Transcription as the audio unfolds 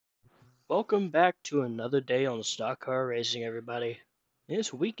Welcome back to another day on Stock Car Racing, everybody.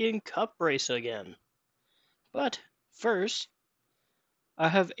 It's Weekend Cup race again. But first, I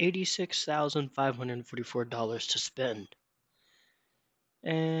have $86,544 to spend.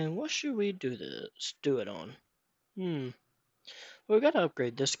 And what should we do it on? Well, we gotta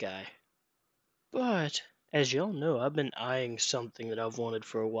upgrade this guy. But, as y'all know, I've been eyeing something that I've wanted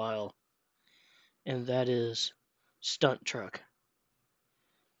for a while. And that is Stunt Truck.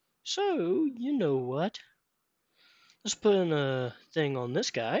 So, you know what? Let's put in a thing on this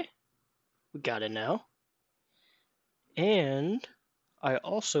guy. We got it now. And I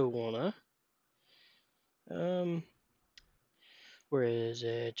also wanna, um, where is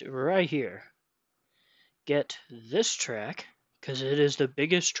it? Right here. Get this track, because it is the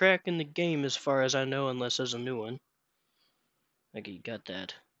biggest track in the game as far as I know, unless there's a new one. Okay, got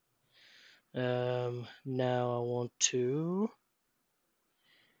that. Now I want to,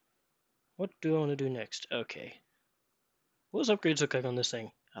 what do I want to do next? Okay. What does upgrades look like on this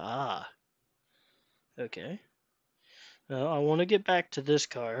thing? Okay. I want to get back to this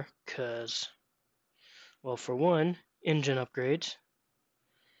car, because, well, for one, engine upgrades.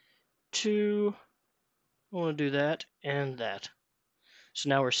 Two, I want to do that and that. So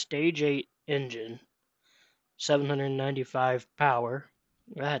now we're stage 8 engine, 795 power.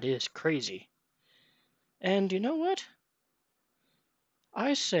 That is crazy. And you know what?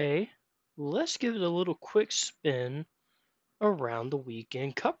 I say, let's give it a little quick spin around the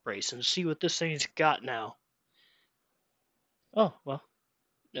weekend cup race and see what this thing's got now. Oh, well,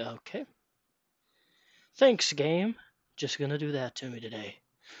 okay. Thanks, game. Just gonna do that to me today.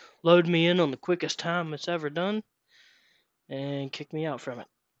 Load me in on the quickest time it's ever done and kick me out from it.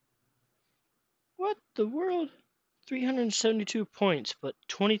 What the world? 372 points, but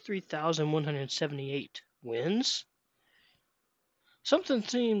 23,178 wins? Something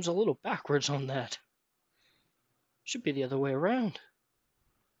seems a little backwards on that. Should be the other way around.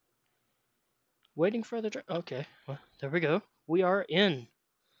 Waiting for the okay, well, there we go. We are in.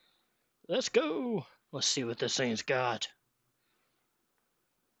 Let's go. Let's see what this thing's got.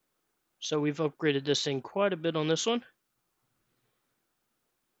 So we've upgraded this thing quite a bit on this one.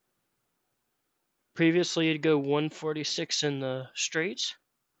 Previously, it'd go 146 in the straights.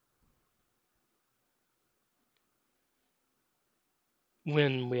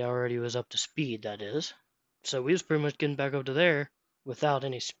 When we already was up to speed, that is. So we was pretty much getting back up to there without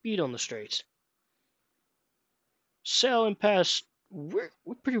any speed on the straights. Sailing past, we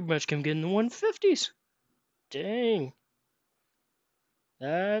pretty much can get in the 150s. Dang.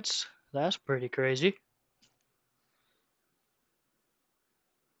 That's pretty crazy.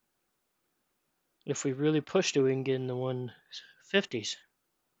 If we really pushed it, we can get in the 150s.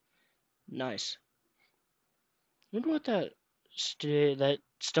 Nice. Wonder what that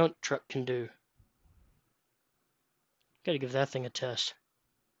stunt truck can do. Gotta give that thing a test.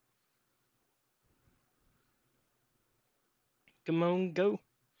 Come on, go.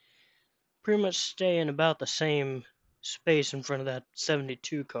 Pretty much stay in about the same space in front of that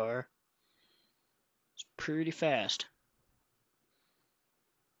 72 car. It's pretty fast.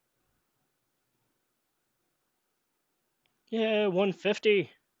 Yeah,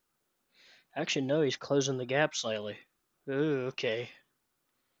 150. Actually, no, he's closing the gap slightly. Ooh, okay.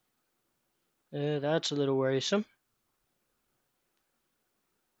 That's a little worrisome.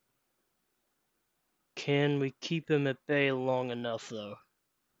 Can we keep him at bay long enough, though?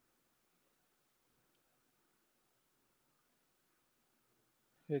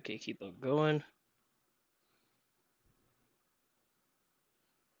 Okay, keep on going.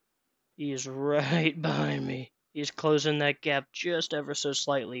 He is right behind me. He's closing that gap just ever so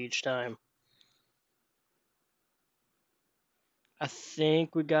slightly each time. I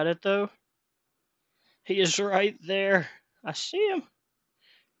think we got it, though. He is right there. I see him.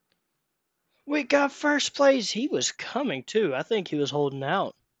 We got first place. He was coming, too. I think he was holding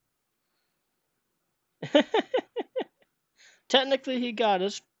out. Technically, he got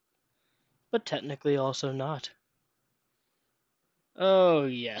us, but technically also not. Oh,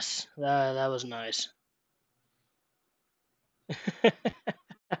 yes. That was nice.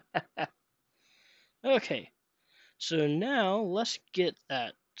 Okay, so now let's get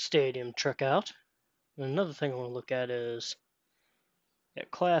that stadium truck out. Another thing I want to look at is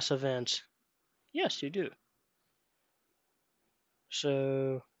class events. Yes, you do.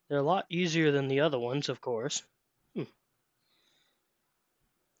 So they're a lot easier than the other ones, of course.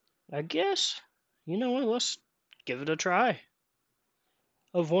 I guess, you know what, let's give it a try.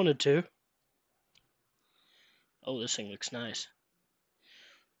 I've wanted to. Oh, this thing looks nice.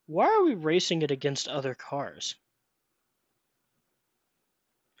 Why are we racing it against other cars?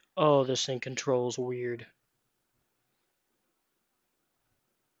 Oh, this thing controls weird.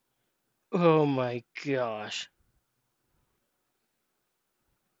 Oh my gosh.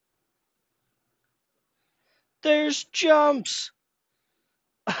 There's jumps!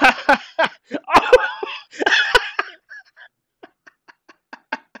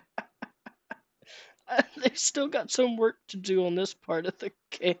 They still got some work to do on this part of the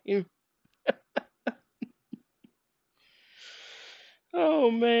game.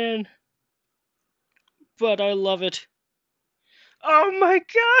 Oh man. But I love it. Oh my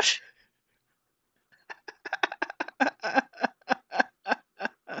gosh!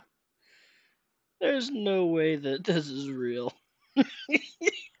 There's no way that this is real.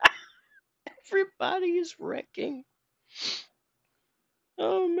 Everybody is wrecking.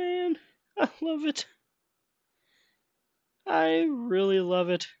 Oh man. I love it. I really love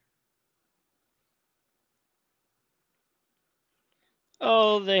it.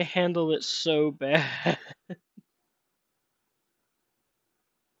 Oh, they handle it so bad.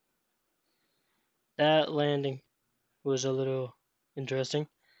 That landing was a little interesting.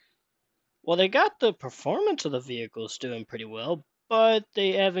 Well, they got the performance of the vehicles doing pretty well, but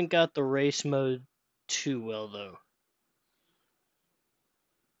they haven't got the race mode too well, though.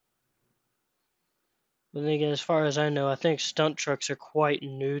 But then again, as far as I know, I think stunt trucks are quite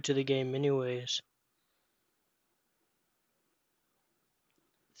new to the game, anyways.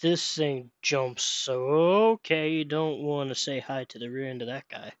 This thing jumps so okay, you don't want to say hi to the rear end of that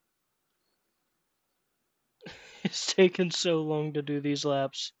guy. It's taken so long to do these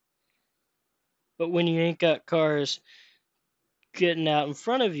laps. But when you ain't got cars getting out in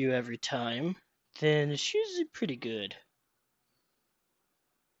front of you every time, then it's usually pretty good.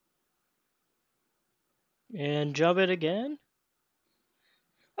 And jump it again?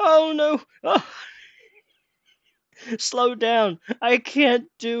 Oh no! Oh, slow down! I can't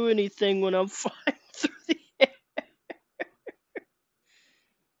do anything when I'm flying through the air.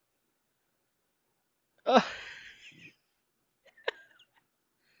 Uh,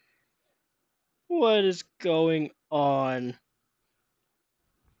 what is going on?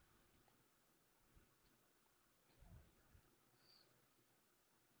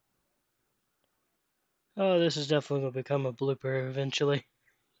 Oh, this is definitely going to become a blooper eventually.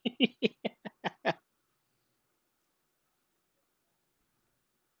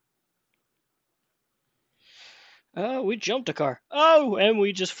 Oh, we jumped a car. Oh, and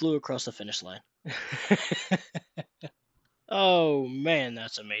we just flew across the finish line. Oh, man,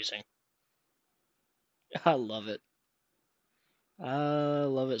 that's amazing. I love it. I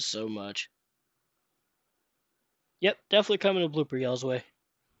love it so much. Yep, definitely coming to blooper y'all's way.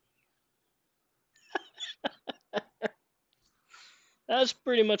 That's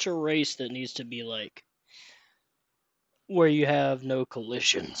pretty much a race that needs to be like where you have no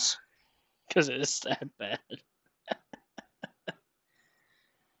collisions because it's that bad.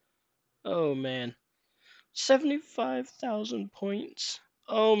 Oh man, 75,000 points.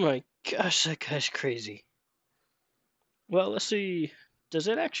 Oh my gosh, that guy's crazy. Well, let's see. Does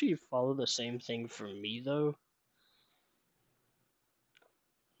it actually follow the same thing for me though?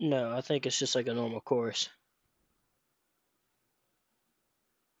 No, I think it's just like a normal course.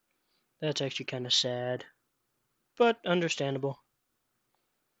 That's actually kind of sad, but understandable.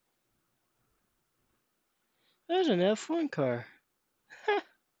 There's an F1 car.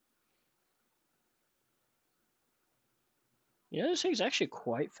 Yeah, this thing's actually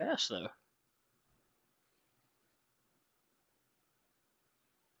quite fast though.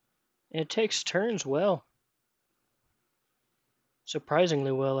 And it takes turns well.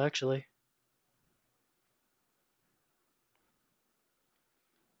 Surprisingly well, actually.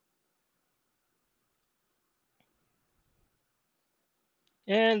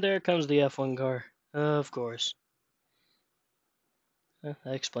 And there comes the F1 car. Of course. That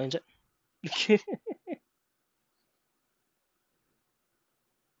explains it.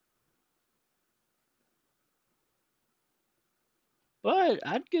 But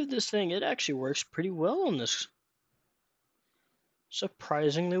I'd give this thing, it actually works pretty well on this.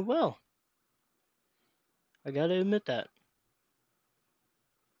 Surprisingly well. I gotta admit that.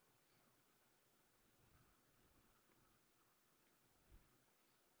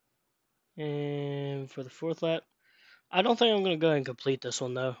 And for the fourth lap, I don't think I'm gonna go ahead and complete this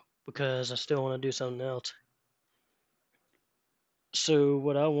one though, because I still want to do something else. So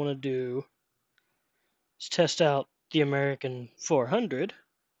what I want to do is test out the American 400.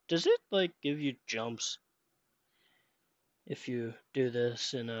 Does it like give you jumps if you do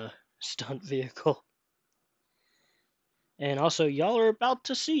this in a stunt vehicle? And also, y'all are about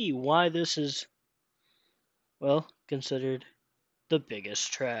to see why this is, well, considered the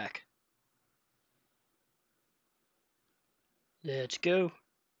biggest track. Let's go.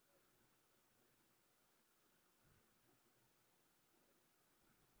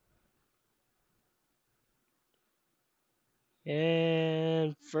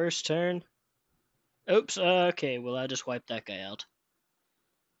 And first turn. Oops, okay, well I just wiped that guy out.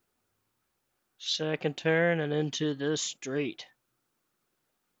 Second turn and into the straight,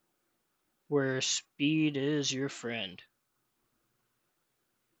 where speed is your friend.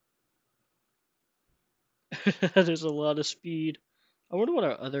 That is a lot of speed. I wonder what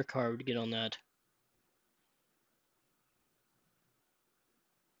our other car would get on that.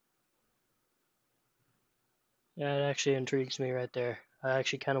 That actually intrigues me right there. I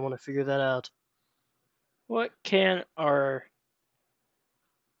actually kind of want to figure that out. What can our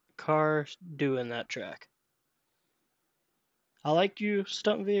car do in that track? I like you,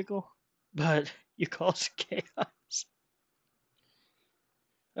 stunt vehicle, but you cause chaos.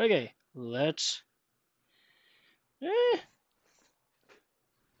 Okay, eh,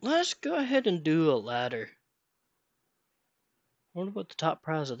 let's go ahead and do a ladder. I wonder what the top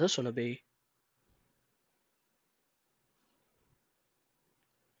prize of this one will be.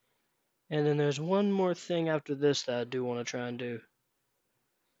 And then there's one more thing after this that I do want to try and do.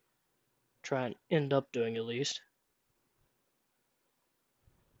 Try and end up doing at least.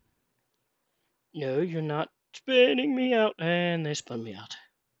 No, you're not spinning me out. And they spun me out.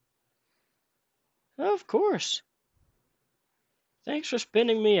 Of course. Thanks for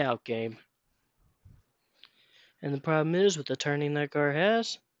spinning me out, game. And the problem is, with the turning that car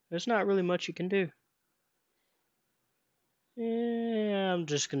has, there's not really much you can do. Yeah, I'm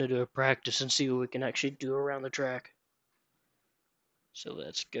just going to do a practice and see what we can actually do around the track. So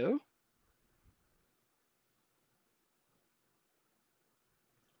let's go.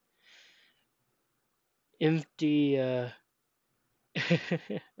 Empty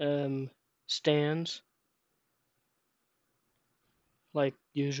stands, like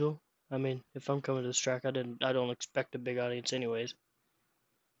usual. I mean, if I'm coming to this track, I don't expect a big audience anyways.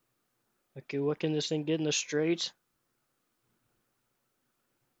 Okay, what can this thing get in the straights?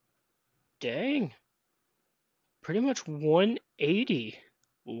 Dang. Pretty much 180.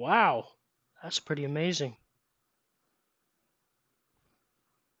 Wow. That's pretty amazing.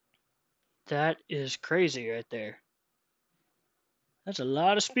 That is crazy right there. That's a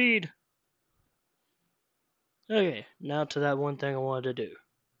lot of speed. Okay, now to that one thing I wanted to do.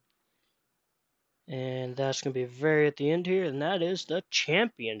 And that's going to be very at the end here, and that is the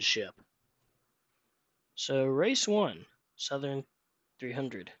championship. So, race 1, Southern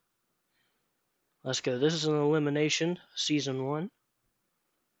 300. Let's go. This is an elimination, season 1.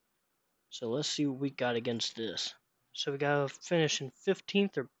 So, let's see what we got against this. So, we got to finish in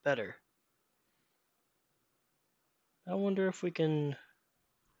 15th or better. I wonder if we can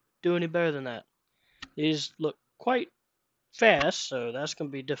do any better than that. These look quite fast, so that's going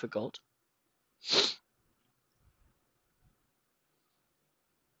to be difficult.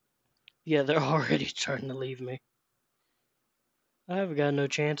 Yeah, they're already starting to leave me. I have got no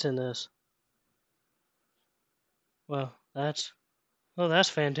chance in this. Well, that's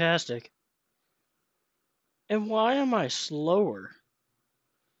fantastic. And why am I slower?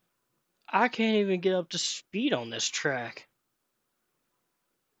 I can't even get up to speed on this track.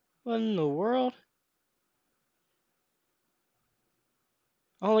 What in the world?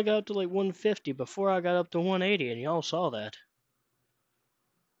 I only got up to like 150 before I got up to 180, and y'all saw that.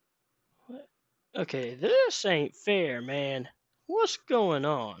 What? Okay, this ain't fair, man. What's going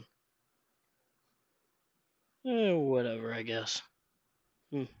on? Whatever, I guess.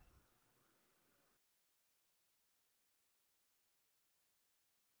 Hmm.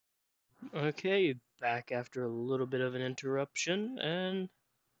 Okay, back after a little bit of an interruption, and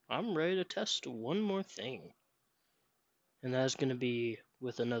I'm ready to test one more thing. And that's going to be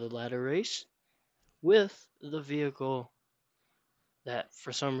with another ladder race with the vehicle that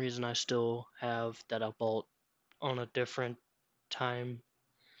for some reason I still have that I bought on a different time.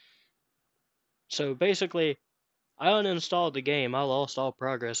 So basically, I uninstalled the game, I lost all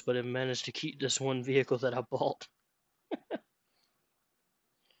progress, but it managed to keep this one vehicle that I bought.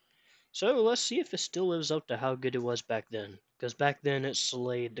 So let's see if it still lives up to how good it was back then, because back then it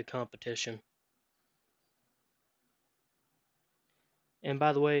slayed the competition. And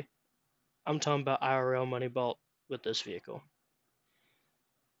by the way, I'm talking about IRL money bought with this vehicle.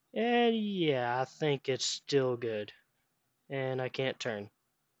 And yeah, I think it's still good. And I can't turn.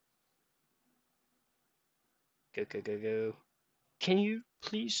 Go, go, go, go. Can you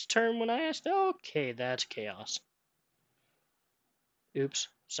please turn when I asked? Okay, that's chaos. Oops,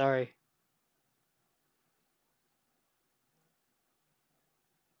 sorry.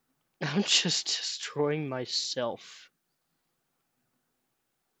 I'm just destroying myself.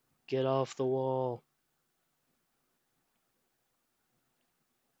 Get off the wall.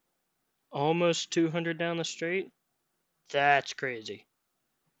 Almost 200 down the straight? That's crazy.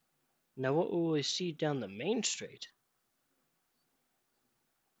 Now what will we see down the main straight?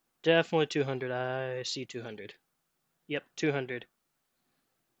 Definitely 200. I see 200. Yep, 200.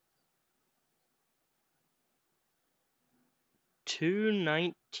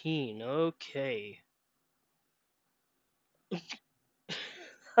 219. Okay.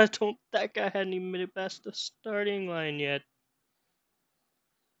 I don't. That guy hadn't even made it past the starting line yet.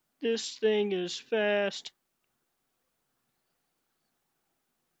 This thing is fast.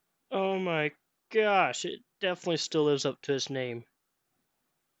 Oh my gosh, it definitely still lives up to its name.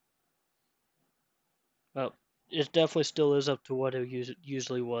 Well, it definitely still lives up to what it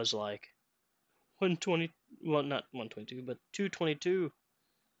usually was like. 120, well, not 122, but 222.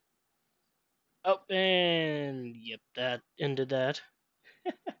 Oh, and yep, that ended that.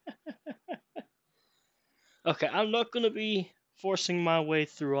 Okay, I'm not going to be forcing my way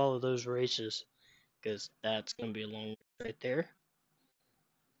through all of those races, because that's going to be a long race right there.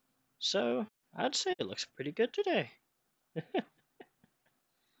 So, I'd say it looks pretty good today.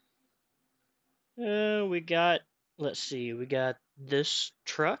 We got, let's see, we got this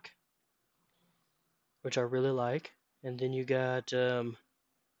truck, which I really like, and then you got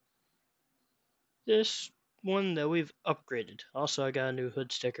this one that we've upgraded. Also, I got a new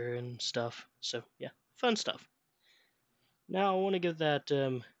hood sticker and stuff. So yeah, fun stuff. Now I want to give that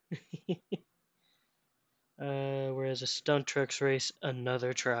whereas a stunt trucks race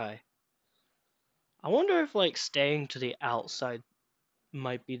another try. I wonder if like staying to the outside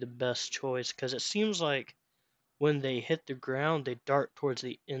might be the best choice because it seems like when they hit the ground they dart towards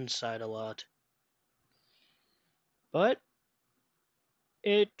the inside a lot. But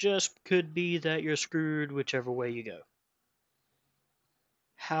it just could be that you're screwed whichever way you go.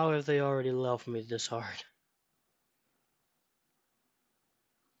 How have they already left me this hard?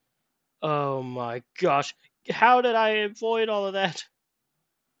 Oh my gosh. How did I avoid all of that?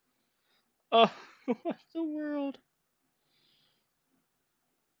 Oh, what the world?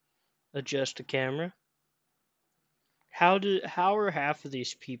 Adjust the camera. How are half of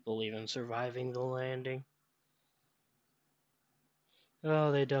these people even surviving the landing?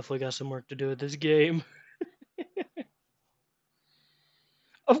 Oh, they definitely got some work to do with this game.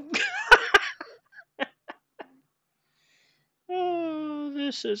 Oh, oh,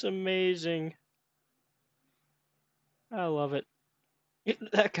 this is amazing. I love it.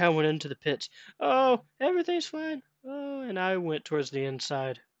 That guy went into the pits. Oh, everything's fine. Oh, and I went towards the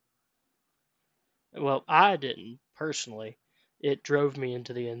inside. Well, I didn't, personally. It drove me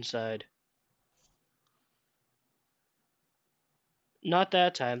into the inside. Not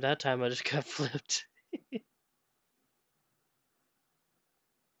that time. That time I just got flipped.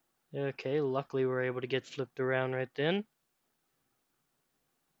 Okay, luckily we're able to get flipped around right then.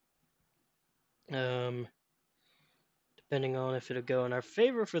 Depending on if it'll go in our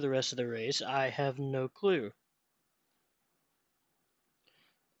favor for the rest of the race, I have no clue.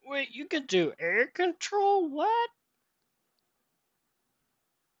 Wait, you could do air control? What?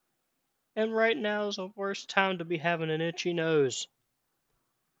 And right now is the worst time to be having an itchy nose.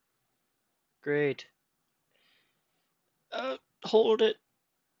 Great. Hold it.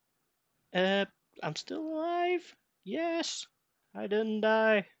 Uh, I'm still alive. Yes, I didn't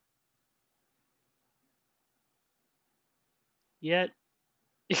die. Yet.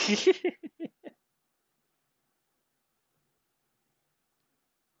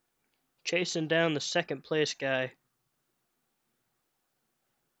 Chasing down the second place guy.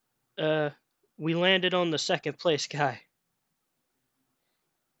 Uh, we landed on the second place guy.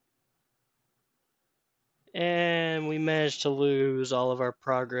 And we managed to lose all of our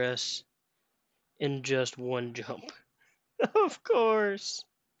progress in just one jump. Of course.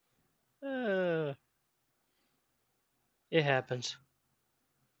 Uh, it happens.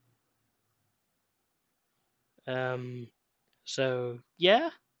 Um, so, yeah.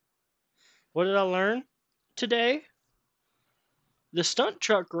 What did I learn today? The stunt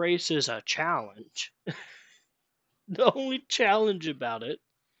truck race is a challenge. The only challenge about it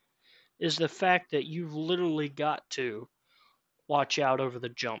is the fact that you've literally got to watch out over the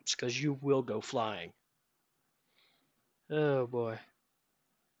jumps because you will go flying. Oh boy.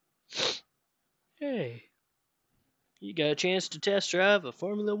 Hey, you got a chance to test drive a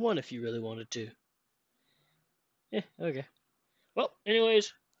Formula One if you really wanted to. Okay. Well,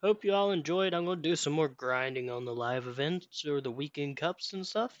 anyways, hope you all enjoyed. I'm going to do some more grinding on the live events or the weekend cups and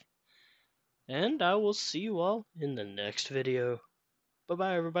stuff. And I will see you all in the next video. Bye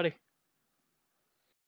bye, everybody.